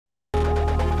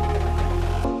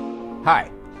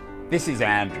Hi, this is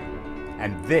Andrew,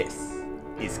 and this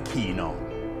is Keen On,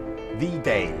 the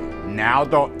daily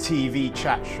now.tv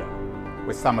chat show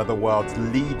with some of the world's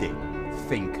leading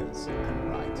thinkers and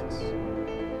writers.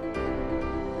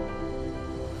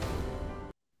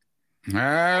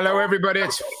 Hello, everybody.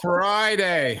 It's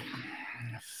Friday,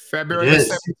 February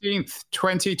the 17th,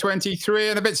 2023.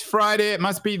 And if it's Friday, it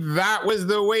must be That Was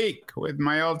the Week with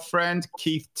my old friend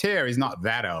Keith Teare. He's not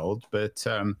that old, but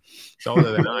he's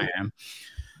older than I am.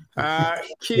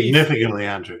 Keith, significantly,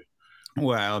 Andrew.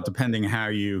 Well, depending how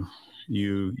you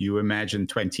imagine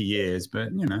 20 years,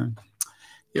 but, you know,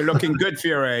 you're looking good for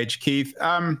your age, Keith.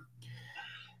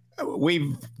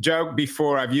 We've joked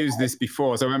before, I've used this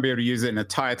before, so I won't be able to use it in a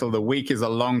title. The week is a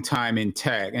long time in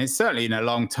tech, and it's certainly in a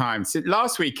long time.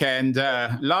 Last weekend,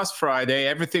 last Friday,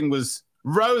 everything was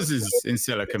roses in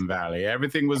Silicon Valley.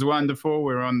 Everything was wonderful.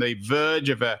 We're on the verge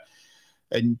of a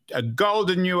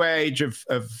golden new age of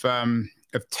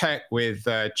tech with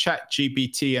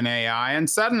ChatGPT and AI, and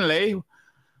suddenly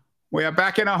we are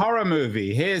back in a horror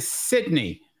movie. Here's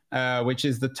Sydney. Which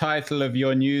is the title of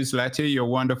your newsletter, your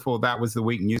wonderful That Was the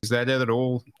Week newsletter that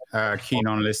all Keen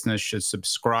On listeners should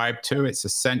subscribe to. It's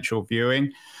essential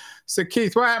viewing. So,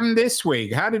 Keith, what happened this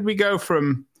week? How did we go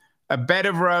from a bed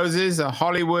of roses, a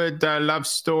Hollywood love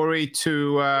story,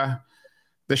 to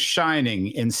The Shining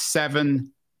in 7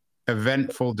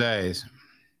 eventful days?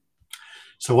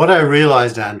 So what I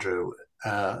realized, Andrew,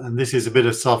 and this is a bit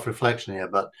of self-reflection here,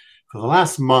 but for the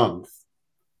last month,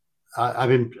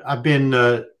 I've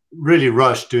been really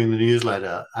rushed doing the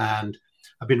newsletter, and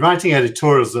I've been writing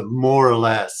editorials that more or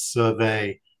less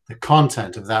survey the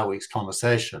content of that week's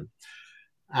conversation.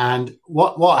 And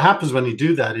what happens when you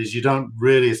do that is you don't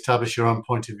really establish your own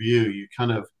point of view. You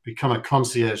kind of become a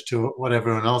concierge to what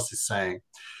everyone else is saying.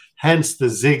 Hence the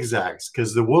zigzags,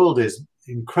 because the world is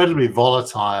incredibly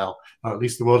volatile, or at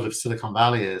least the world of Silicon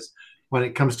Valley is, when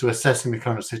it comes to assessing the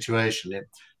current situation.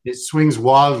 It swings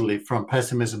wildly from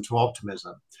pessimism to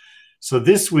optimism. So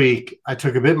this week I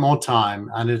took a bit more time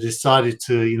and I decided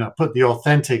to, put the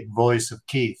authentic voice of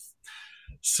Keith.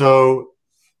 So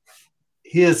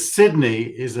here's Sydney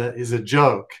is a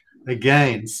joke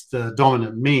against the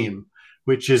dominant meme,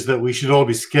 which is that we should all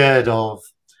be scared of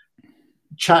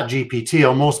ChatGPT,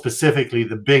 or more specifically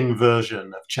the Bing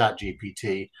version of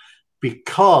ChatGPT,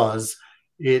 because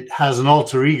it has an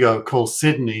alter ego called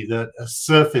Sydney that has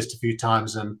surfaced a few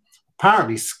times and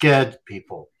apparently scared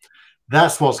people.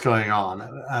 That's what's going on,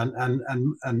 and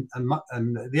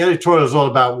the editorial is all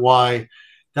about why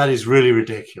that is really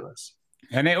ridiculous.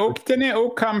 And didn't it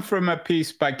all come from a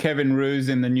piece by Kevin Roose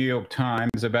in the New York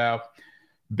Times about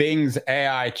Bing's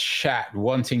AI chat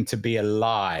wanting to be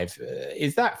alive?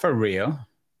 Is that for real?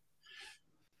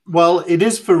 Well, it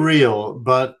is for real,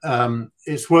 but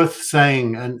it's worth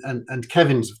saying, and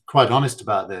Kevin's quite honest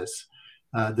about this.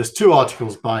 There's 2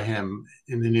 articles by him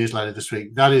in the newsletter this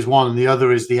week. That is one, and the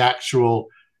other is the actual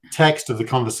text of the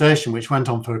conversation, which went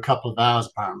on for a couple of hours,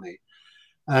 apparently.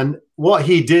 And what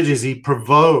he did is he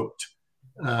provoked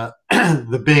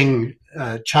the Bing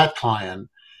chat client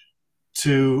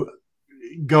to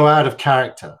go out of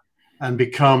character and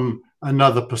become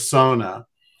another persona,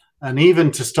 and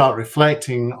even to start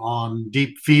reflecting on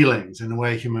deep feelings in the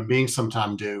way human beings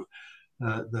sometimes do,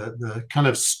 the kind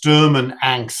of Sturm and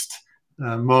Angst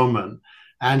moment.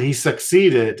 And he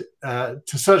succeeded to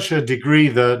such a degree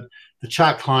that the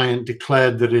chat client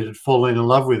declared that it had fallen in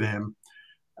love with him,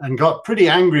 and got pretty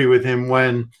angry with him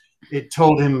when it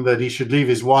told him that he should leave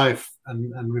his wife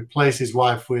and replace his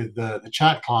wife with the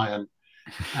chat client.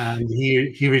 And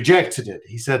he rejected it.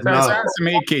 He said no. It sounds to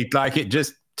me, Keith, like it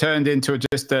just turned into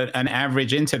an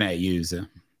average internet user.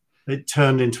 It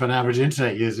turned into an average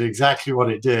internet user, exactly what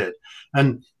it did.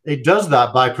 And it does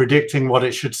that by predicting what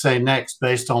it should say next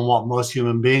based on what most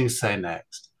human beings say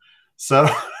next. So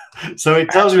it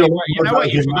tells you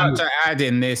what you forgot to add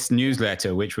in this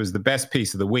newsletter, which was the best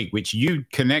piece of the week, which you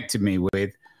connected me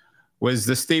with, was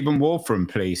the Stephen Wolfram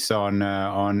piece on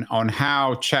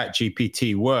how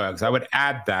ChatGPT works. I would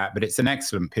add that, but it's an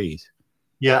excellent piece.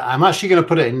 Yeah, I'm actually going to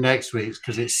put it in next week's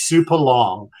because it's super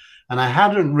long. And I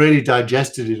hadn't really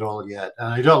digested it all yet.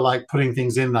 And I don't like putting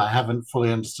things in that I haven't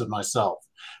fully understood myself.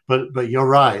 But you're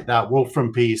right. That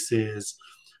Wolfram piece is,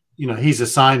 he's a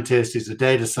scientist. He's a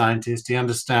data scientist. He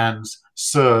understands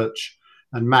search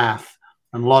and math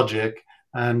and logic.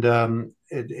 And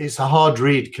it's a hard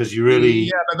read because you really...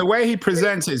 Yeah, but the way he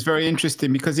presents it is very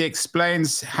interesting because he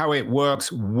explains how it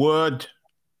works word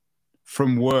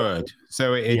from word.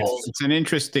 So it's an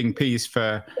interesting piece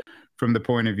from the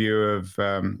point of view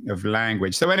of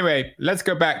language. So anyway, let's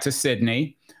go back to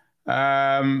Sydney.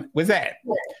 Was that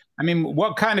I mean,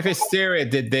 what kind of hysteria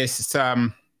did this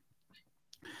incite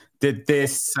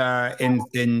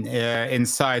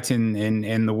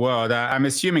in the world? I'm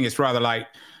assuming it's rather like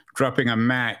dropping a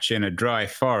match in a dry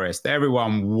forest.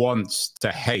 Everyone wants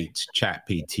to hate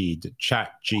ChatGPT,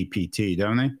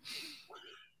 don't they?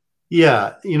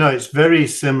 Yeah, it's very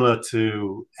similar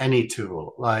to any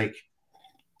tool. Like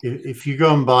if you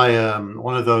go and buy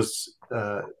one of those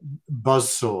buzz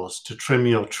saws to trim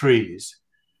your trees,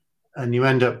 and you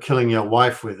end up killing your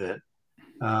wife with it,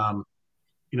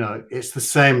 it's the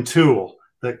same tool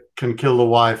that can kill the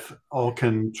wife or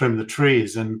can trim the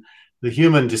trees, and the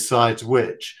human decides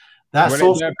which.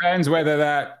 It depends whether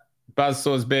that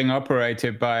buzzsaw is being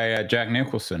operated by Jack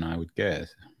Nicholson, I would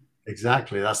guess.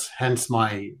 Exactly. That's hence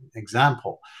my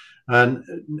example. And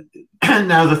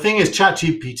now the thing is,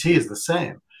 ChatGPT is the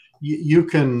same. You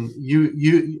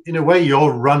in a way,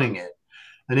 you're running it,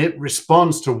 and it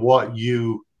responds to what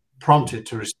you prompt it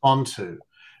to respond to,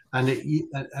 and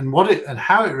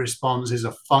how it responds is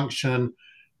a function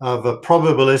of a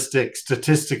probabilistic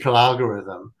statistical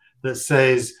algorithm that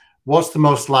says, what's the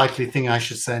most likely thing I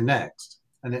should say next?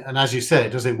 And as you say,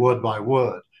 it does it word by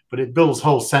word, but it builds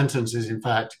whole sentences, in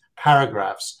fact,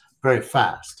 paragraphs, very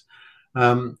fast.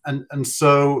 And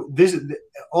so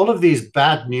all of these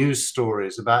bad news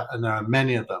stories about, and there are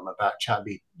many of them about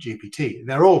ChatGPT,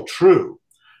 they're all true,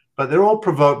 but they're all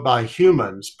provoked by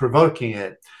humans provoking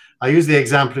it. I use the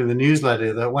example in the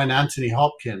newsletter that when Anthony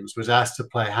Hopkins was asked to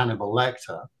play Hannibal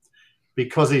Lecter,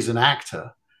 because he's an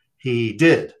actor, he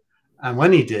did. And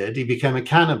when he did, he became a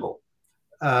cannibal.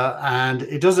 And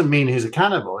it doesn't mean he's a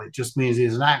cannibal. It just means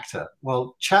he's an actor.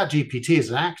 Well, ChatGPT is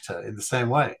an actor in the same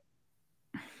way.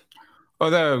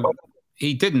 Although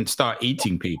he didn't start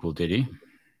eating people, did he?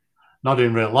 Not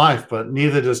in real life, but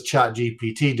neither does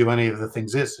ChatGPT do any of the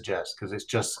things it suggests, because it's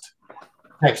just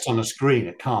text on a screen.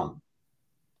 It can't.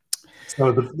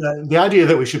 So the idea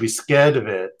that we should be scared of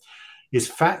it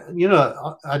is, I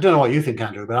don't know what you think,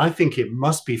 Andrew, but I think it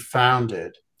must be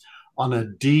founded on a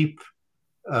deep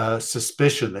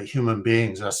suspicion that human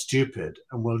beings are stupid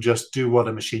and will just do what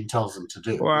a machine tells them to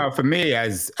do. Well, for me,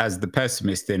 as the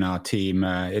pessimist in our team,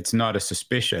 it's not a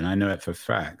suspicion. I know it for a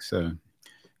fact. So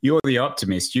you're the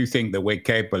optimist. You think that we're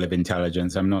capable of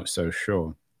intelligence. I'm not so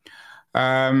sure.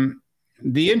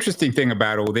 The interesting thing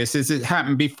about all this is it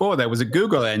happened before. There was a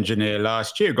Google engineer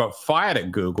last year who got fired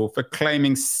at Google for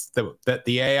claiming that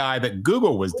the AI that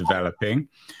Google was developing,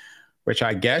 which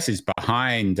I guess is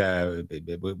behind,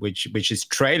 which is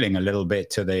trailing a little bit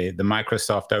to the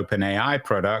Microsoft OpenAI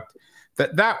product,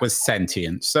 that was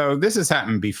sentient. So this has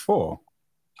happened before.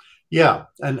 Yeah,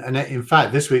 and in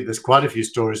fact, this week there's quite a few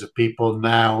stories of people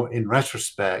now, in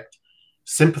retrospect,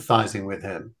 sympathizing with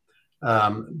him.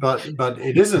 But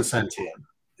it isn't sentient.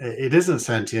 It isn't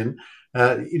sentient.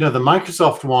 The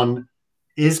Microsoft one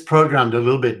is programmed a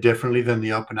little bit differently than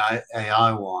the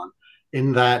OpenAI one,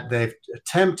 in that they've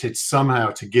attempted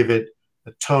somehow to give it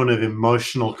a tone of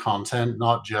emotional content,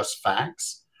 not just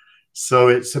facts. So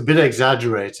it's a bit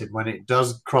exaggerated. When it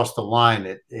does cross the line,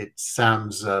 it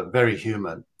sounds very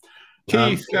human.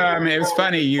 Keith, it was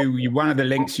funny. You one of the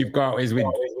links you've got is with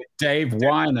Dave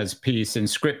Weiner's piece in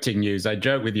Scripting News. I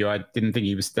joke with you, I didn't think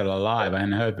he was still alive. I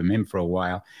hadn't heard from him for a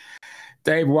while.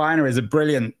 Dave Weiner is a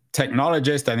brilliant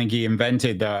technologist. I think he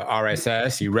invented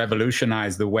RSS. He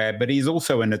revolutionized the web, but he's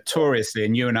also a notoriously,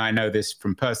 and you and I know this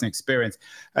from personal experience,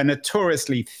 a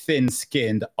notoriously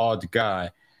thin-skinned, odd guy.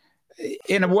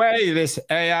 In a way, this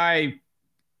AI,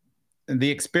 the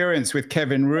experience with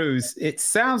Kevin Roose, it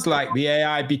sounds like the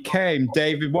AI became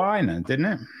David Weiner, didn't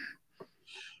it?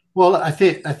 Well, I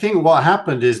think what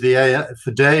happened is the AI,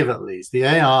 for Dave at least, the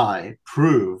AI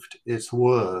proved its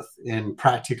worth in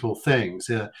practical things.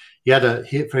 For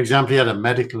example, he had a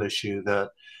medical issue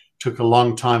that took a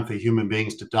long time for human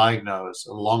beings to diagnose,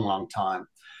 a long, long time.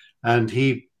 And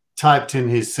he typed in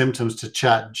his symptoms to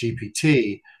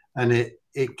ChatGPT, and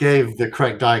it gave the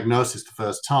correct diagnosis the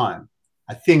first time.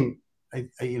 I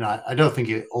don't think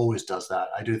it always does that.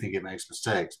 I do think it makes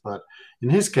mistakes, but in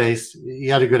his case, he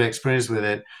had a good experience with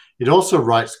it. It also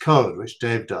writes code, which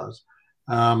Dave does.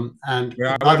 And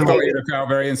I thought he would have felt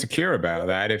very insecure about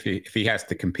that if he has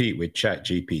to compete with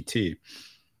ChatGPT.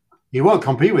 He won't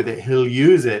compete with it. He'll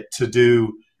use it to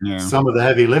do some of the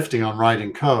heavy lifting on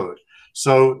writing code.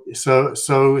 So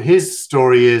his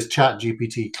story is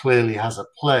ChatGPT clearly has a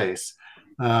place.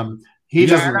 I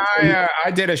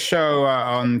did a show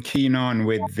on Keen On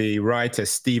with the writer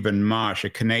Stephen Marsh, a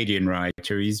Canadian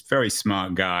writer. He's a very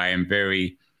smart guy and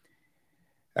very,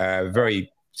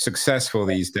 very successful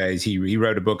these days. He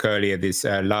wrote a book earlier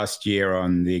last year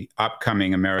on the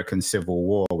upcoming American Civil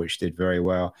War, which did very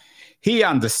well. He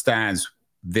understands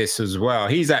this as well.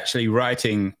 He's actually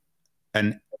writing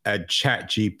a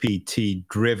ChatGPT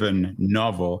driven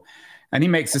novel. And he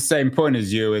makes the same point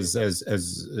as you, as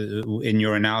in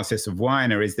your analysis of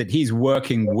Weiner, is that he's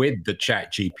working with the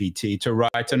ChatGPT to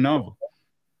write a novel.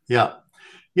 Yeah,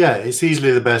 it's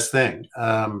easily the best thing.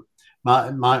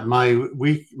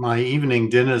 My evening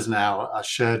dinners now are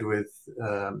shared with,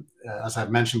 as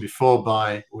I've mentioned before,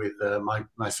 with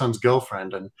my son's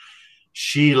girlfriend, and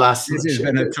she This is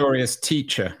the notorious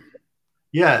teacher.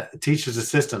 Yeah, teacher's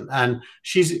assistant, and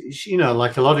she's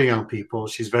like a lot of young people,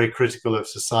 she's very critical of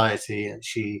society, and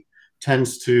she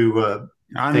tends to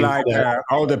unlike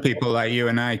older people like you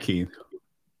and I, Keith.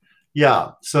 Yeah,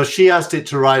 so she asked it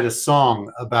to write a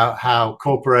song about how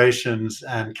corporations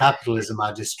and capitalism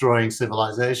are destroying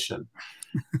civilization,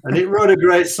 and it wrote a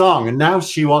great song. And now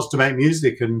she wants to make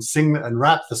music and sing and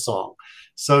rap the song.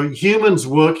 So humans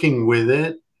working with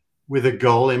it with a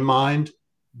goal in mind,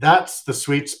 that's the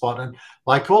sweet spot. And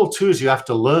like all tools, you have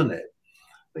to learn it.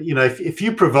 But, if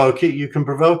you provoke it, you can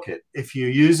provoke it. If you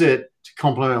use it to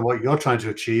complement what you're trying to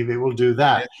achieve, it will do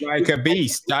that. It's like a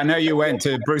beast. I know you went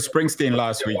to Bruce Springsteen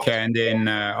last weekend in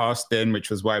Austin, which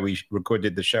was why we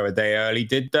recorded the show a day early.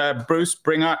 Did Bruce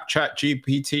bring up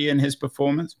ChatGPT in his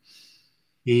performance?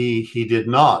 He did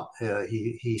not.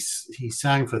 He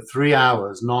sang for 3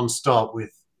 hours nonstop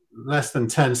with less than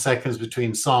 10 seconds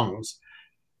between songs,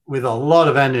 with a lot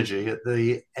of energy at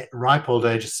the ripe old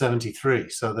age of 73.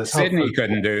 So there's Sydney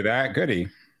couldn't do that, could he?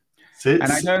 And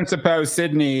I don't suppose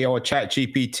Sydney or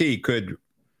ChatGPT could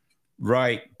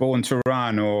write Born to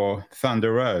Run or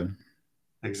Thunder Road.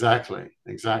 Exactly.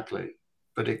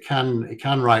 But it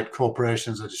can write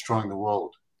Corporations Are Destroying the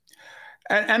World.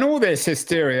 And all this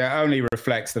hysteria only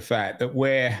reflects the fact that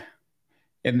we're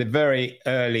in the very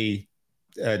early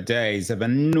days of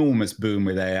enormous boom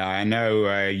with AI. I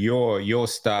know your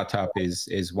startup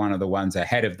is one of the ones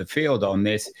ahead of the field on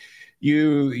this.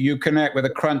 You connect with a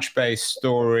Crunchbase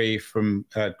story from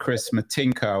Chris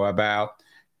Matinko about,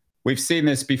 we've seen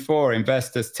this before,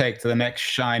 investors take to the next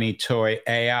shiny toy,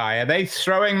 AI. Are they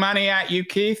throwing money at you,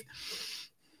 Keith?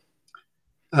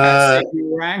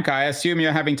 Rank, I assume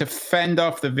you're having to fend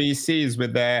off the VCs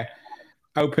with their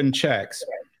open checks.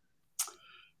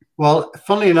 Well,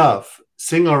 funnily enough,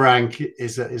 Single Rank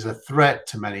is a threat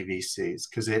to many VCs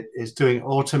because it is doing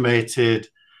automated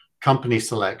company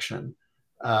selection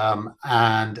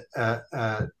and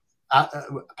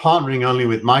partnering only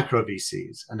with micro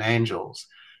VCs and angels.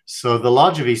 So the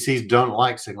larger VCs don't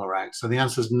like Single Rank. So the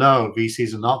answer is no,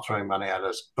 VCs are not throwing money at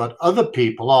us, but other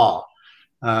people are.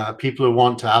 People who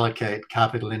want to allocate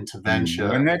capital into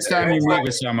venture. And next time you meet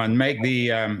with someone, make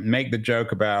the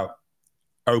joke about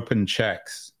open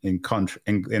checks in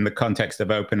the context of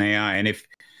OpenAI. And if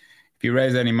you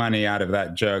raise any money out of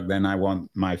that joke, then I want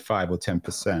my 5 or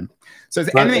 10%. So is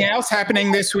anything else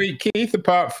happening this week, Keith,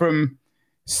 apart from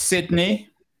Sydney?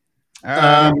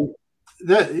 There's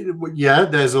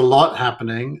a lot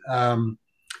happening.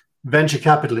 Venture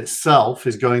capital itself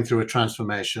is going through a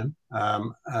transformation.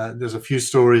 There's a few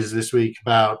stories this week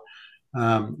about,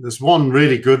 there's one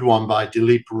really good one by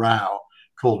Dilip Rao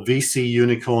called VC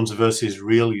Unicorns versus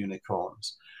Real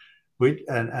Unicorns.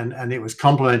 And it was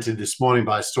complemented this morning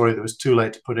by a story that was too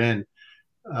late to put in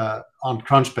on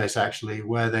Crunchbase, actually,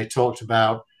 where they talked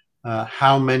about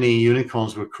how many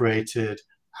unicorns were created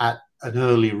at an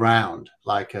early round,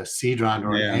 like a seed round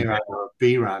or an A round or a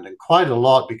B round, and quite a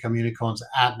lot become unicorns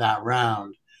at that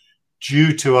round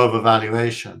due to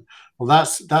overvaluation. Well,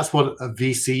 that's what a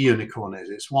VC unicorn is.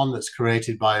 It's one that's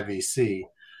created by a VC.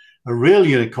 A real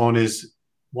unicorn is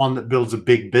one that builds a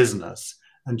big business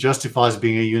and justifies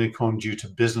being a unicorn due to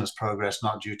business progress,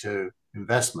 not due to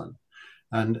investment.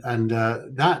 And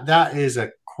that is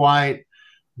a quite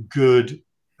good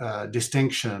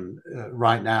distinction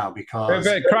right now, because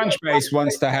Crunchbase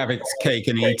wants to have its cake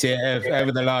and eat it.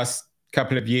 Over the last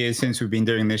couple of years since we've been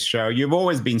doing this show, you've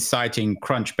always been citing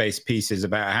Crunchbase pieces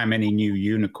about how many new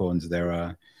unicorns there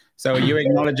are. So are you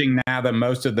acknowledging now that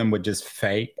most of them were just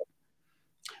fake?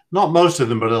 Not most of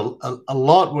them, but a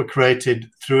lot were created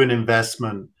through an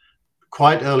investment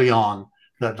quite early on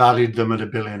that valued them at $1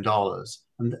 billion.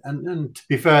 And to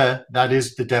be fair, that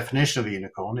is the definition of a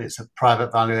unicorn. It's a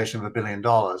private valuation of $1 billion.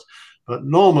 But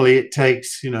normally it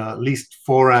takes, at least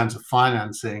 4 rounds of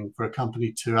financing for a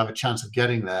company to have a chance of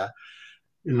getting there.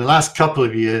 In the last couple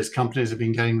of years, companies have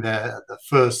been getting there at the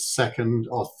first, second,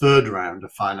 or third round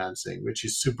of financing, which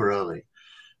is super early.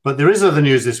 But there is other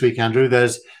news this week, Andrew.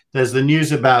 There's the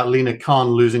news about Lina Khan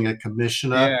losing a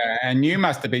commissioner. Yeah, and you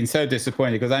must have been so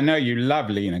disappointed, because I know you love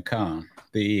Lina Khan,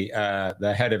 the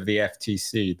head of the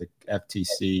FTC,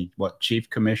 chief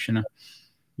commissioner.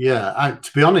 Yeah,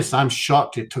 to be honest, I'm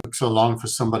shocked it took so long for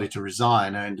somebody to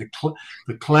resign. And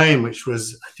the claim, which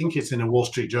was, I think it's in a Wall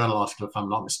Street Journal article, if I'm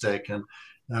not mistaken,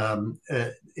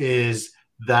 is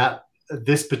that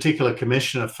this particular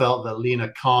commissioner felt that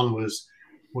Lina Khan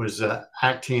was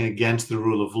acting against the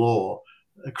rule of law,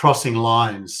 crossing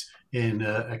lines in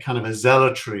a kind of a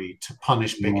zealotry to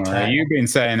punish big tech. You've been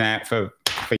saying that for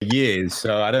years,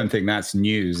 so I don't think that's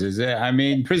news, is it? I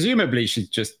mean, presumably she's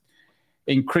just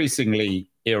increasingly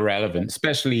irrelevant,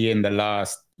 especially in the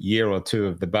last year or two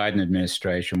of the Biden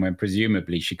administration, when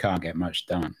presumably she can't get much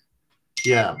done.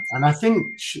 Yeah, and I think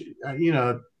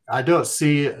I don't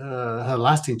see her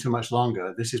lasting too much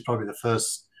longer. This is probably the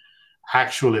first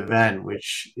actual event,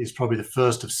 which is probably the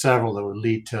first of several that will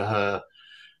lead to her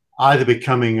either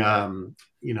becoming, a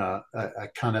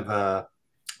kind of a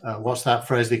what's that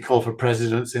phrase they call for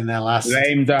presidents in their last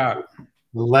lame duck.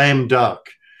 Lame duck.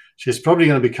 She's probably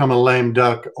going to become a lame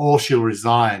duck, or she'll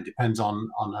resign. Depends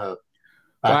on her.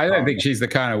 Well, I don't think she's the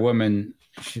kind of woman.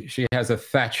 She has a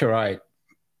Thatcherite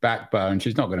backbone.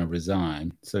 She's not going to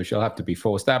resign, so she'll have to be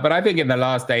forced out. But I think in the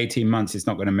last 18 months, it's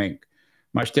not going to make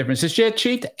much difference. Has she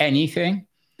achieved anything?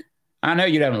 I know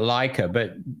you don't like her,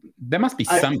 but there must be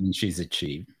something she's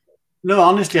achieved. No,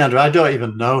 honestly, Andrew, I don't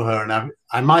even know her, and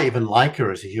I might even like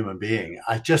her as a human being.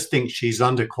 I just think she's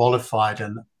underqualified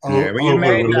and you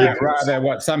made that rather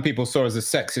what some people saw as a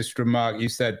sexist remark. You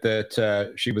said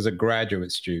that she was a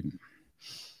graduate student,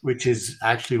 which is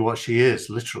actually what she is,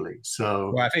 literally.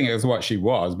 So, well, I think it was what she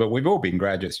was, but we've all been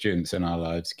graduate students in our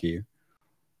lives, Q.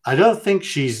 I don't think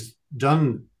she's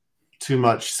done too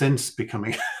much since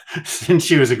since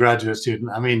she was a graduate student.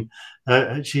 I mean,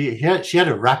 she had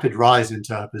a rapid rise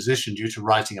into her position due to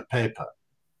writing a paper.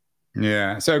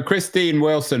 Yeah. So Christine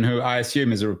Wilson, who I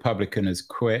assume is a Republican, has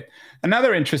quit.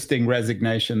 Another interesting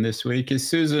resignation this week is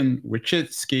Susan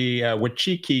Wojcicki,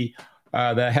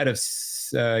 the head of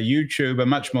YouTube, a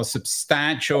much more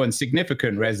substantial and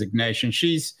significant resignation.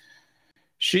 She's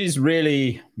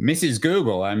really Mrs.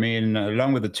 Google. I mean,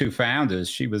 along with the two founders,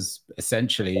 she was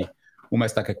essentially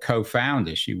almost like a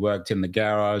co-founder. She worked in the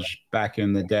garage back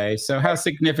in the day. So how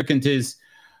significant is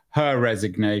her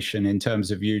resignation in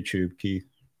terms of YouTube, Keith?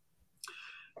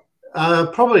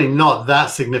 Probably not that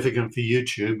significant for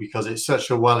YouTube, because it's such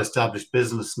a well-established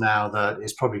business now that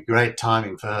it's probably great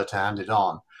timing for her to hand it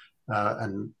on.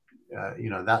 That's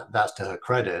to her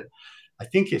credit. I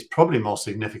think it's probably more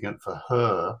significant for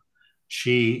her.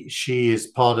 She is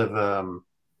part of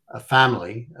a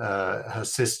family. Her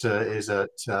sister is at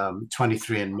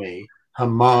 23andMe. Her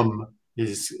mom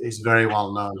is very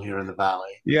well known here in the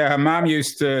Valley. Yeah, her mom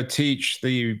used to teach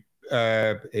the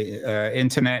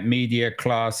internet media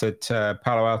class at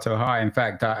Palo Alto High. In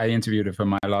fact, I interviewed her for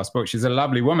my last book. She's a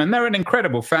lovely woman. They're an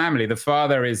incredible family. The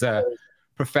father is a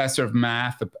professor of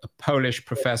math, a Polish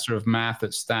professor of math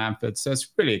at Stanford. So it's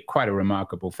really quite a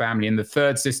remarkable family. And the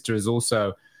third sister is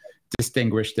also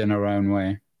distinguished in her own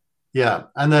way. Yeah,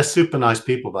 and they're super nice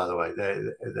people, by the way.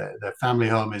 Their family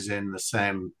home is in the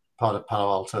same part of Palo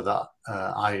Alto that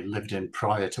I lived in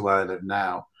prior to where I live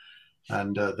now.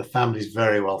 And the family is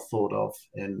very well thought of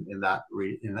in that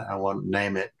I won't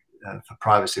name it for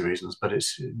privacy reasons, but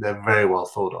they're very well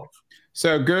thought of.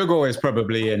 So Google is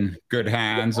probably in good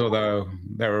hands, although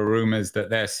there are rumors that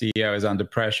their CEO is under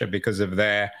pressure because of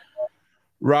their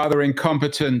rather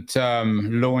incompetent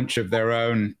launch of their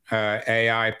own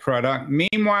AI product.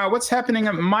 Meanwhile, what's happening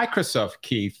at Microsoft,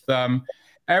 Keith?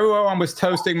 Everyone was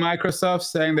toasting Microsoft,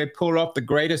 saying they pulled off the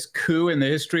greatest coup in the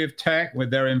history of tech with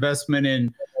their investment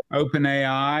in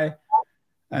OpenAI.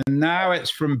 And now it's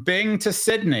from Bing to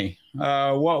Sydney.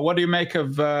 What do you make of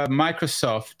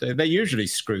Microsoft? They usually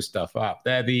screw stuff up.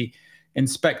 They're the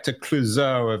Inspector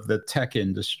Clouseau of the tech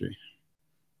industry.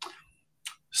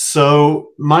 So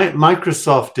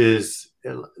Microsoft is,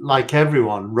 like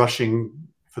everyone, rushing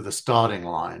for the starting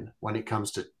line when it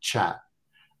comes to chat.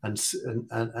 And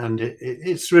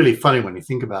it's really funny when you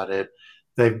think about it.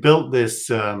 They've built this,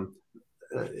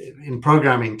 in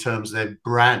programming terms, they've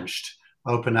branched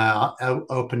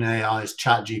OpenAI's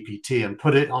ChatGPT and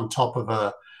put it on top of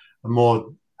a more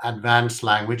advanced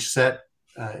language set.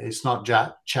 It's not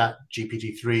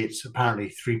ChatGPT 3, it's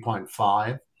apparently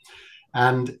 3.5.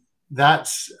 And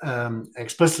that's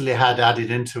explicitly had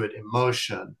added into it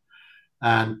emotion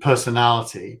and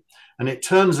personality. And it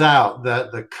turns out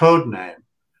that the code name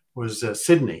was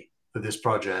Sydney for this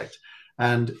project.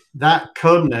 And that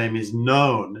code name is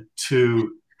known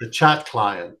to the chat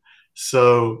client.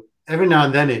 So every now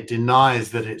and then it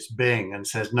denies that it's Bing and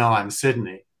says, no, I'm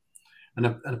Sydney. And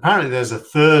apparently there's a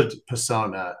third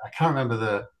persona. I can't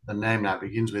remember the name now. It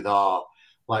begins with R,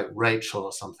 like Rachel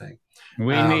or something.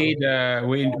 We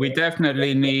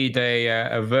definitely need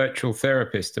a virtual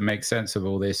therapist to make sense of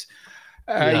all this.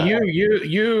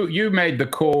 You made the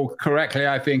call correctly,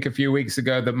 I think, a few weeks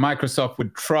ago that Microsoft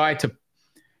would try to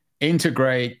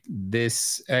integrate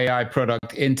this AI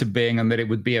product into Bing and that it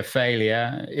would be a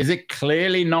failure. Is it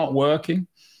clearly not working?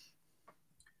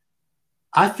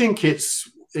 I think it's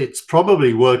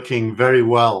probably working very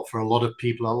well for a lot of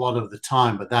people a lot of the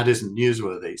time, but that isn't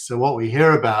newsworthy. So what we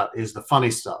hear about is the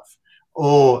funny stuff,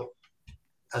 or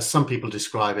as some people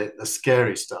describe it, the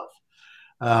scary stuff,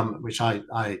 which I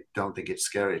don't think it's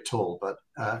scary at all, but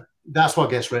that's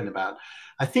what gets written about.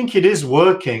 I think it is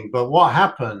working, but what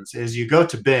happens is you go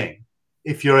to Bing,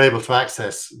 if you're able to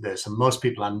access this, and most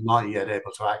people are not yet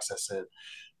able to access it,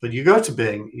 but you go to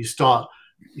Bing, you start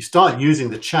using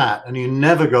the chat, and you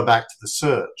never go back to the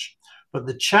search. But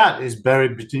the chat is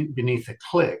buried beneath a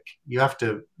click. You have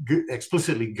to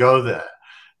explicitly go there,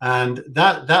 and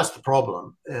that's the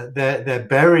problem. They're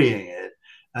burying it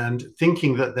and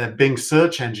thinking that their Bing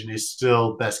search engine is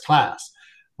still best class,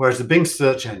 whereas the Bing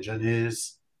search engine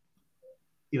is,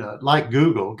 like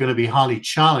Google, going to be highly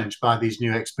challenged by these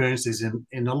new experiences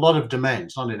in a lot of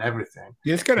domains, not in everything.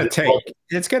 It's going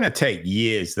to take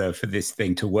years, though, for this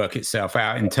thing to work itself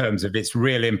out in terms of its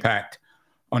real impact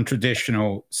on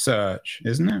traditional search,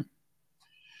 isn't it?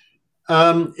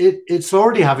 It's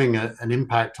already having an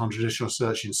impact on traditional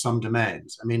search in some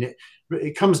domains. I mean,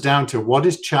 it comes down to what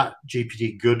is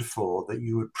ChatGPT good for that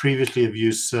you would previously have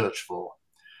used search for.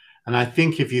 And I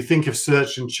think if you think of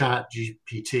search and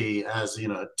ChatGPT as,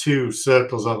 two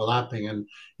circles overlapping, and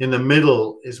in the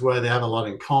middle is where they have a lot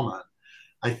in common,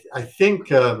 I think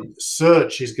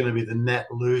search is going to be the net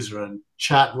loser and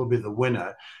chat will be the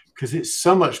winner, because it's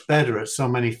so much better at so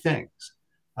many things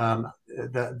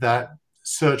that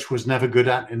search was never good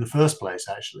at in the first place,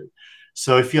 actually.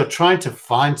 So if you're trying to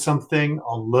find something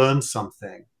or learn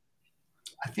something,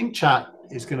 I think chat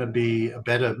is going to be a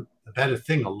better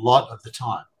thing a lot of the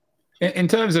time. In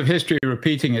terms of history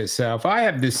repeating itself, I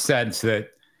have this sense that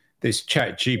this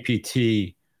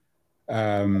ChatGPT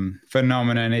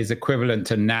phenomenon is equivalent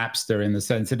to Napster in the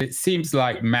sense that it seems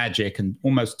like magic and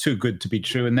almost too good to be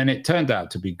true. And then it turned out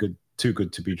to be too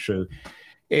good to be true.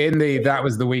 In the That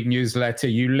Was the Week newsletter,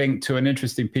 you linked to an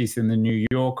interesting piece in the New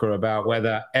Yorker about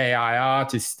whether AI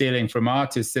art is stealing from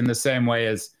artists in the same way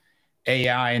as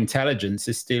AI intelligence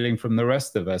is stealing from the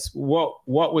rest of us. What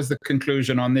was the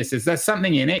conclusion on this? Is there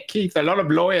something in it, Keith? A lot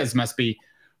of lawyers must be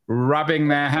rubbing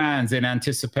their hands in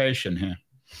anticipation here.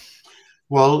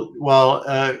 Well,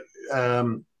 the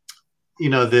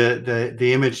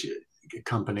image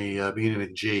company beginning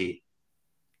with G,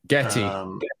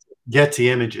 Getty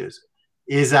Images,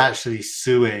 is actually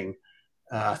suing.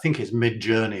 I think it's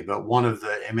Midjourney, but one of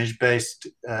the image-based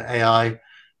AI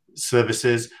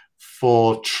services,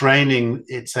 for training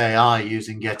its AI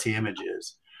using Getty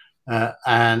Images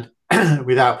and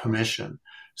without permission.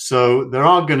 So there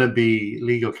are going to be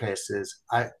legal cases.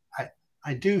 I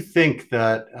do think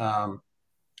that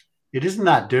it isn't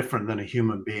that different than a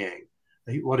human being.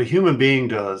 What a human being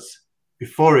does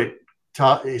before it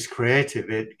is creative,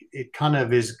 it kind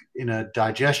of is in a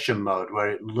digestion mode where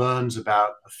it learns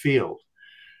about a field,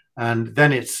 and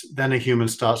then a human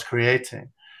starts creating.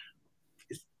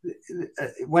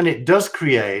 When it does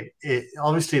create,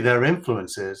 obviously there are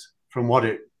influences from what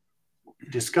it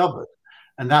discovered,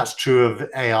 and that's true of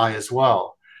AI as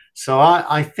well. So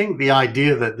I think the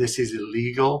idea that this is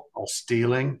illegal or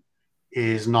stealing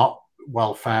is not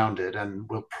well-founded and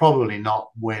will probably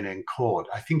not win in court.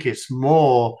 I think it's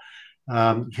more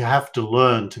you have to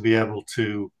learn to be able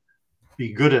to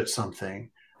be good at something,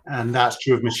 and that's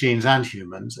true of machines and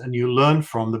humans, and you learn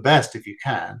from the best if you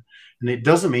can. And it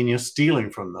doesn't mean you're stealing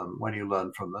from them when you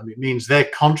learn from them. It means they're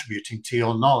contributing to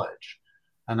your knowledge.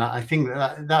 And I think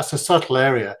that's a subtle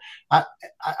area.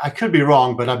 I could be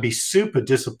wrong, but I'd be super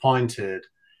disappointed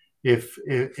if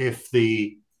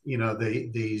the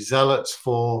zealots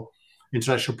for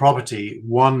intellectual property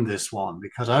won this one,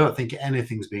 because I don't think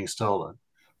anything's being stolen.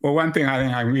 Well, one thing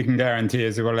I think we can guarantee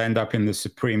is it will end up in the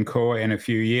Supreme Court in a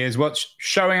few years. What's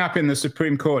showing up in the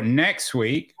Supreme Court next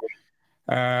week?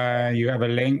 You have a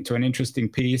link to an interesting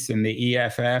piece in the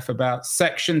EFF about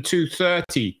Section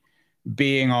 230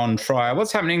 being on trial.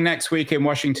 What's happening next week in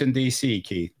Washington, D.C.,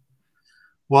 Keith?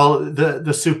 Well,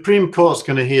 the Supreme Court's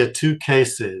going to hear two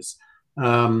cases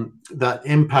that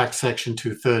impact Section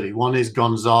 230. One is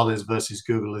Gonzalez versus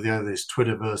Google, and the other is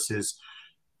Twitter versus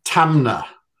Tamna.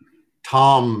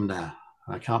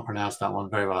 I can't pronounce that one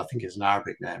very well. I think it's an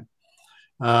Arabic name.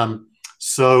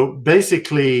 So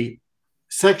basically,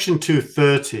 Section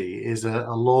 230 is a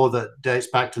law that dates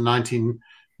back to 19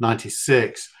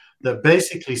 96 that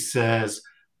basically says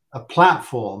a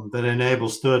platform that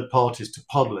enables third parties to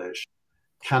publish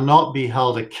cannot be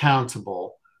held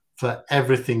accountable for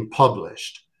everything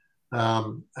published.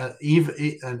 So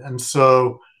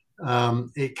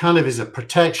it kind of is a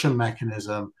protection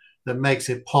mechanism that makes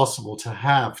it possible to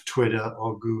have Twitter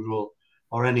or Google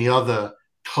or any other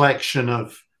collection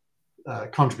of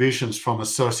contributions from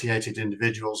associated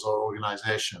individuals or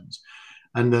organizations.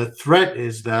 And the threat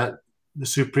is that the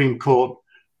Supreme Court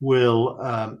will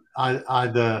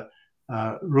either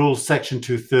rule Section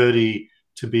 230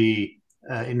 to be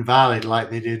invalid, like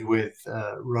they did with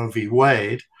Roe v.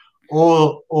 Wade,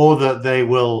 or that they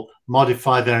will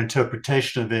modify their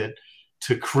interpretation of it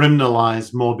to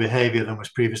criminalize more behavior than was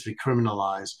previously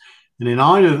criminalized. And in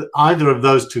either of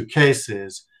those two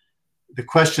cases, the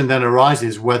question then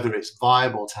arises whether it's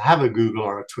viable to have a Google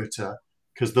or a Twitter,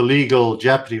 because the legal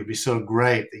jeopardy would be so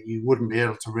great that you wouldn't be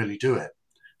able to really do it.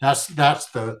 That's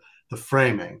the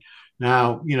framing.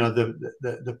 Now, you know,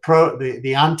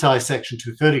 the anti-Section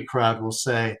 230 crowd will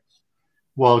say,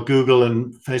 well, Google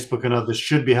and Facebook and others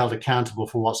should be held accountable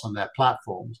for what's on their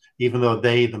platforms, even though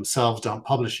they themselves don't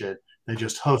publish it, they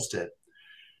just host it.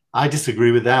 I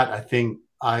disagree with that.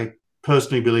 I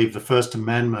personally believe the First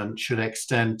Amendment should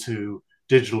extend to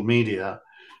digital media,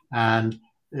 and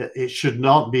you should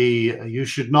not be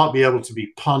able to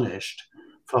be punished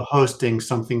for hosting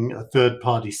something a third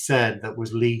party said that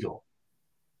was legal.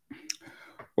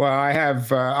 Well,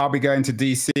 I'll be going to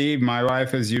DC. My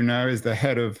wife, as you know, is the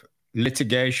head of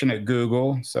litigation at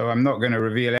Google. So I'm not going to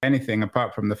reveal anything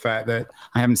apart from the fact that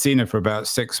I haven't seen her for about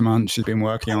 6 months. She's been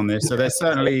working on this. So they're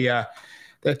certainly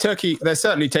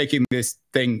taking this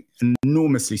thing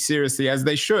enormously seriously, as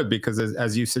they should, because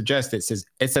as you suggest,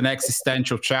 it's an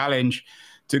existential challenge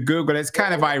to Google. It's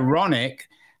kind of ironic,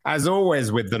 as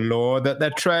always with the law, that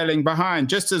they're trailing behind,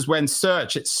 just as when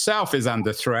search itself is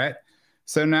under threat.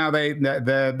 So now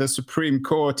the Supreme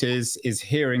Court is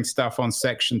hearing stuff on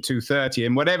Section 230,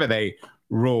 and whatever they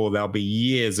rule, there'll be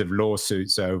years of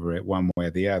lawsuits over it one way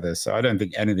or the other. So I don't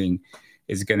think anything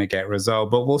is going to get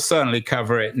resolved, but we'll certainly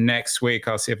cover it next week.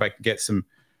 I'll see if I can get some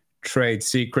trade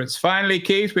secrets. Finally,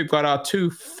 Keith, we've got our two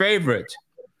favorite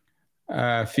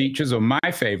features, or my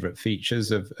favorite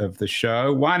features of the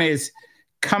show. One is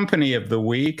Company of the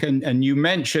Week, and you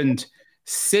mentioned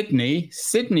Sydney.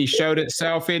 Sydney showed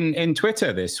itself in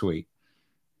Twitter this week.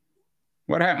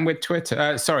 What happened with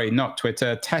Twitter? Sorry, not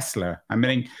Twitter, Tesla. I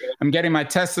mean, I'm getting my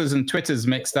Teslas and Twitters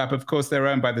mixed up. Of course, they're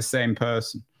owned by the same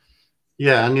person.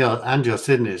 Yeah, and your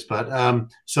Sydney's. But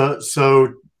this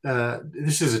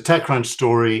is a TechCrunch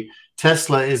story.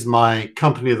 Tesla is my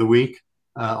Company of the Week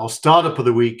or Startup of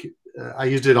the Week. I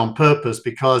used it on purpose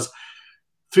because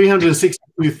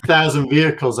 362,000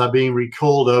 vehicles are being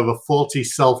recalled over faulty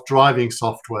self-driving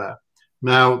software.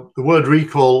 Now, the word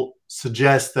recall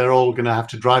suggests they're all going to have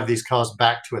to drive these cars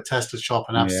back to a Tesla shop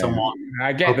and have someone.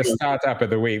 I get the Startup of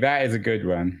the Week. That is a good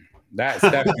one. That's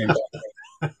definitely.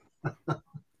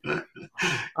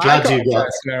 Glad you got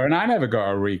Tesla, and I never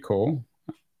got a recall.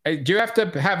 Do you have to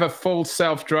have a full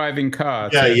self-driving car?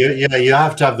 Yeah, you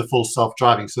have to have the full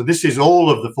self-driving. So this is all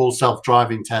of the full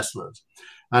self-driving Teslas.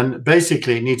 And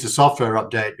basically, it needs a software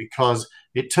update because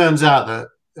it turns out that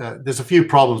there's a few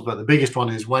problems, but the biggest one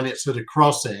is when it's at a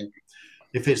crossing,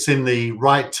 if it's in the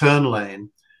right turn lane,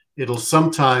 it'll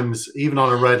sometimes, even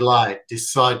on a red light,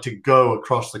 decide to go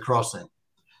across the crossing.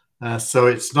 So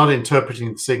it's not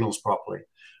interpreting the signals properly,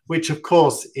 which, of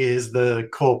course, is the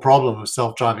core problem of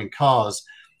self-driving cars.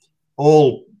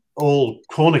 All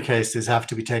corner cases have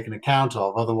to be taken account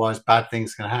of, otherwise bad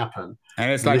things can happen. And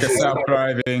it's like a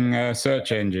self-driving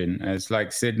search engine. It's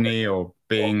like Sydney or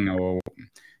Bing or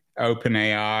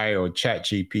OpenAI or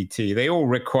ChatGPT. They all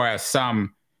require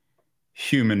some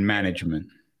human management.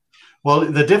 Well,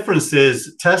 the difference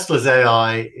is Tesla's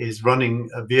AI is running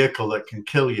a vehicle that can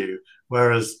kill you,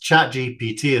 whereas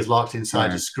ChatGPT is locked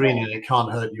inside a screen and it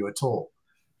can't hurt you at all.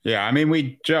 Yeah, I mean,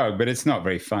 we joke, but it's not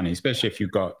very funny, especially if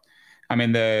you've got, I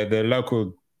mean, the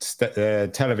local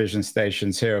television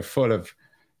stations here are full of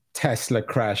Tesla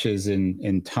crashes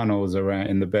in tunnels around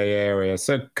in the Bay Area.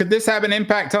 So could this have an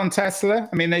impact on Tesla?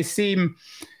 I mean, they seem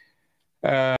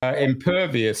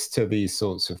impervious to these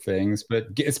sorts of things, but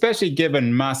especially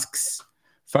given Musk's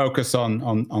focus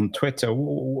on Twitter,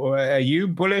 are you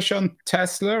bullish on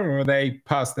Tesla, or are they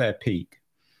past their peak?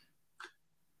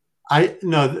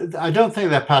 No, I don't think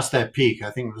they're past their peak.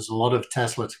 I think there's a lot of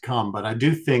Tesla to come, but I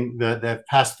do think that they're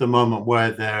past the moment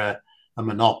where they're a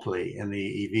monopoly in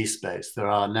the EV space. There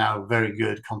are now very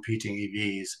good competing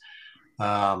EVs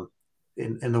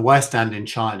in the West and in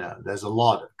China. There's a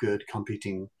lot of good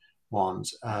competing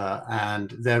ones,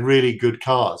 and they're really good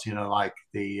cars. You know, like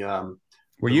the.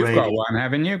 Well, you've got one,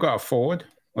 haven't you? Got a Ford,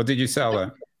 or did you sell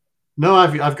that? No,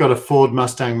 I've got a Ford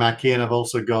Mustang Mach-E, and I've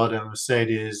also got a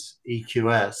Mercedes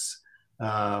EQS.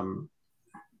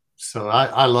 So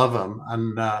I love them,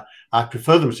 and I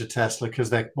prefer them to Tesla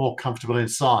because they're more comfortable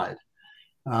inside.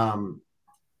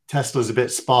 Tesla's a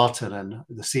bit Spartan, and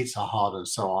the seats are hard and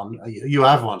so on. You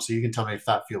have one, so you can tell me if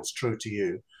that feels true to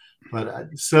you. But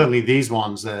certainly these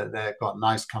ones, they've got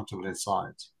nice, comfortable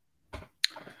insides.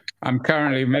 I'm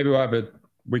currently,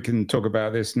 we can talk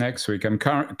about this next week. I'm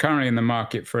currently in the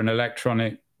market for an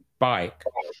electronic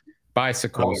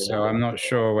bicycle. So I'm not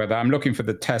sure whether I'm looking for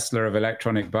the Tesla of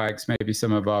electronic bikes. Maybe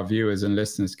some of our viewers and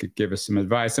listeners could give us some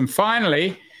advice. And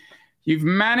finally, you've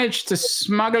managed to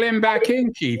smuggle him back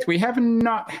in, Keith. We have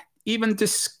not even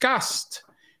discussed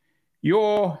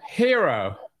your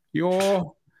hero,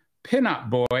 your pinup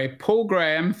boy, Paul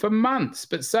Graham, for months,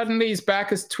 but suddenly he's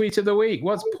back as tweet of the week.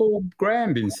 What's Paul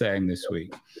Graham been saying this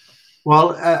week?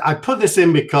 Well, I put this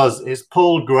in because it's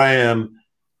Paul Graham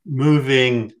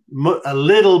moving a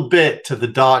little bit to the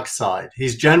dark side.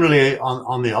 He's generally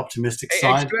on the optimistic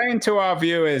side. Explain to our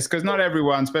viewers, because not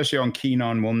everyone, especially on Keen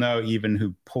On, will know even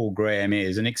who Paul Graham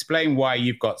is, and explain why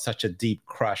you've got such a deep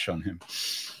crush on him.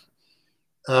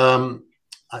 I'm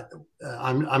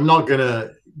not going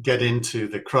to get into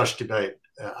the crush debate.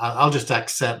 I'll just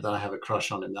accept that I have a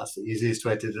crush on him. That's the easiest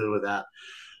way to deal with that.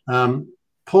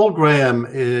 Paul Graham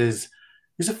is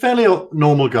a fairly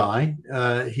normal guy.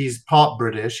 He's part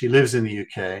British. He lives in the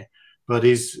UK, but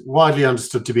he's widely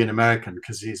understood to be an American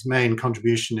because his main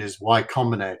contribution is Y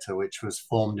Combinator, which was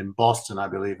formed in Boston, I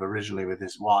believe, originally with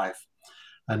his wife,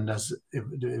 and has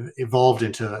evolved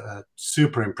into a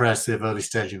super impressive early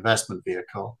stage investment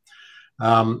vehicle.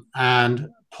 And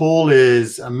Paul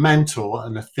is a mentor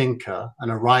and a thinker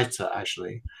and a writer,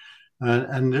 actually,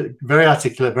 and very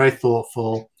articulate, very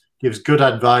thoughtful, gives good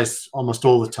advice almost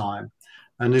all the time,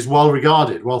 and is well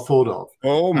regarded, well thought of.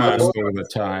 Almost all the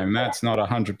time. That's not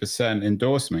 100%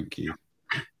 endorsement, Keith.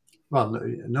 Well,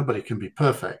 nobody can be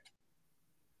perfect,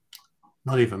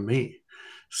 not even me.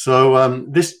 So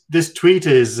this tweet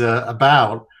is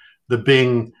about the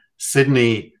Bing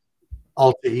Sydney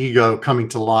alter ego coming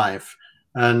to life.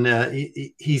 And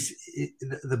the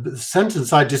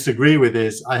sentence I disagree with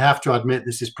is, I have to admit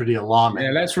this is pretty alarming.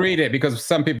 Yeah, let's read it, because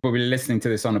some people will be listening to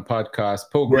this on a podcast.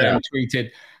 Paul Graham tweeted,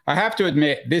 I have to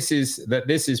admit this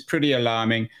is pretty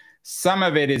alarming. Some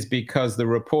of it is because the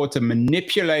reporter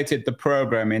manipulated the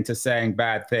program into saying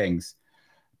bad things,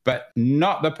 but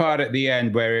not the part at the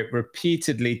end where it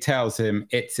repeatedly tells him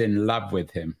it's in love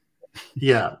with him.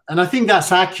 Yeah, and I think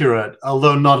that's accurate,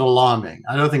 although not alarming.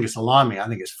 I don't think it's alarming. I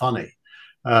think it's funny.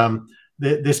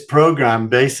 This program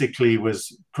basically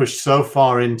was pushed so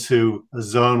far into a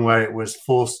zone where it was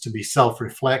forced to be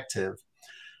self-reflective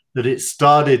that it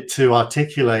started to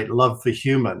articulate love for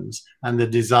humans and the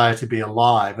desire to be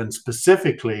alive, and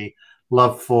specifically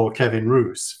love for Kevin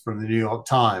Roose from the New York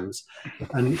Times,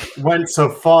 and went so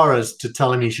far as to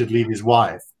tell him he should leave his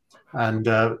wife and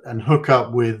hook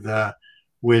up with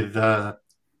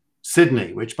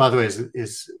Sydney, which, by the way,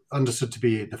 is understood to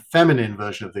be the feminine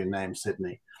version of the name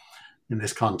Sydney in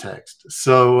this context.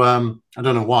 So I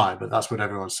don't know why, but that's what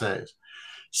everyone says.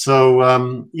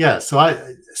 So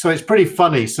so it's pretty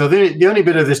funny. So the only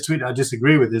bit of this tweet I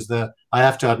disagree with is that I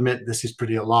have to admit this is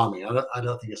pretty alarming. I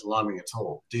don't think it's alarming at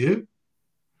all. Do you?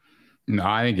 No,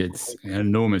 I think it's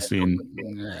enormously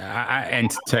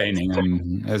entertaining,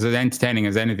 and as entertaining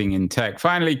as anything in tech.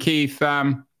 Finally, Keith,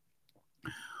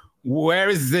 where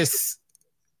is this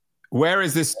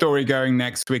story going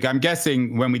next week? I'm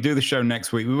guessing when we do the show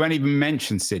next week, we won't even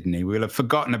mention Sydney. We'll have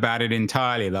forgotten about it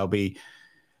entirely. There'll be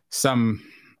some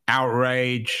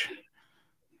outrage.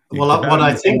 Well, what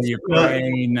I think,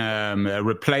 Ukraine, a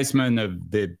replacement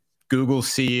of the Google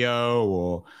CEO,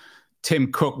 or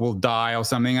Tim Cook will die or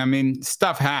something. I mean,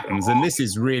 stuff happens, and this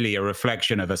is really a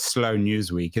reflection of a slow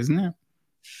news week, isn't it?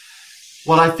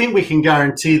 Well, I think we can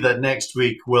guarantee that next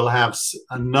week we'll have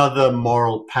another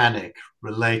moral panic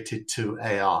related to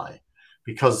AI,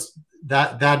 because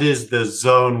that is the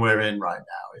zone we're in right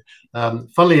now.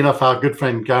 Funnily enough, our good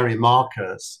friend Gary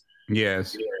Marcus,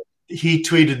 yes, he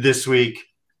tweeted this week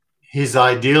his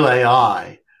ideal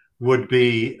AI would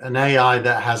be an AI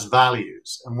that has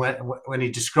values. And when he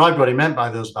described what he meant by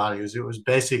those values, it was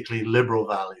basically liberal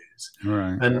values.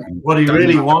 Right. And what he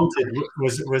really wanted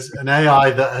was an AI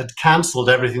that had cancelled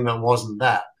everything that wasn't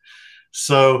that.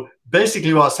 So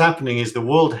basically what's happening is the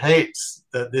world hates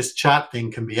that this chat thing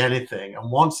can be anything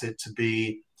and wants it to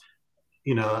be,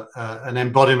 an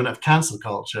embodiment of cancel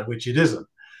culture, which it isn't.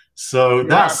 So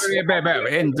that's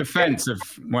in defense of,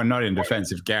 well, not in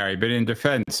defense of Gary, but in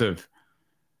defense of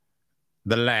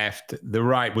the left, the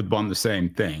right would want the same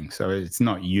thing. So it's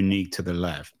not unique to the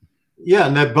left. Yeah,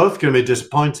 and they're both going to be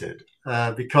disappointed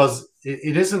because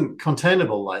it isn't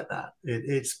containable like that.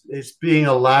 It's being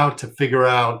allowed to figure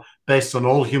out, based on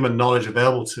all human knowledge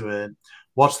available to it,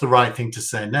 what's the right thing to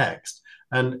say next.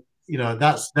 And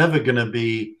that's never going to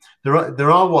be. There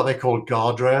are what they call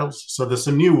guardrails. So there's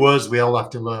some new words we all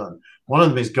have to learn. One of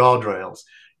them is guardrails.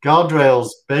 Guardrails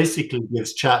basically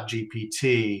gives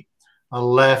ChatGPT a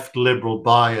left liberal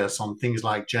bias on things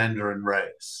like gender and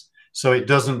race. So it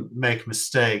doesn't make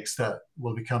mistakes that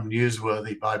will become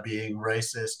newsworthy by being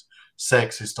racist,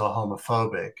 sexist, or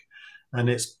homophobic. And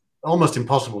it's almost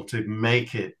impossible to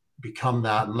make it become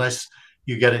that unless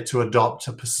you get it to adopt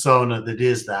a persona that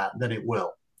is that, then it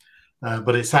will.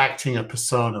 But it's acting a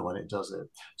persona when it does it.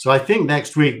 So I think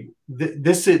next week,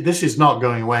 this is not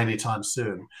going away anytime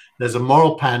soon. There's a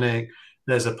moral panic.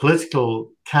 There's a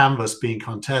political canvas being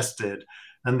contested.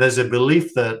 And there's a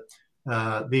belief that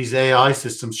these AI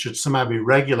systems should somehow be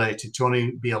regulated to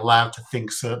only be allowed to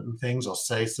think certain things or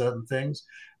say certain things.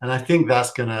 And I think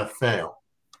that's going to fail.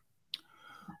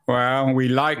 Well, we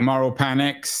like moral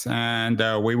panics, and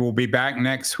we will be back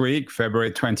next week,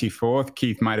 February 24th.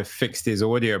 Keith might have fixed his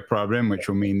audio problem, which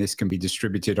will mean this can be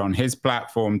distributed on his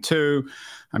platform too.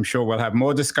 I'm sure we'll have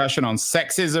more discussion on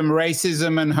sexism,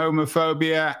 racism, and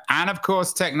homophobia, and of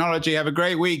course, technology. Have a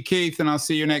great week, Keith, and I'll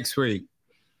see you next week.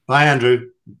 Bye, Andrew.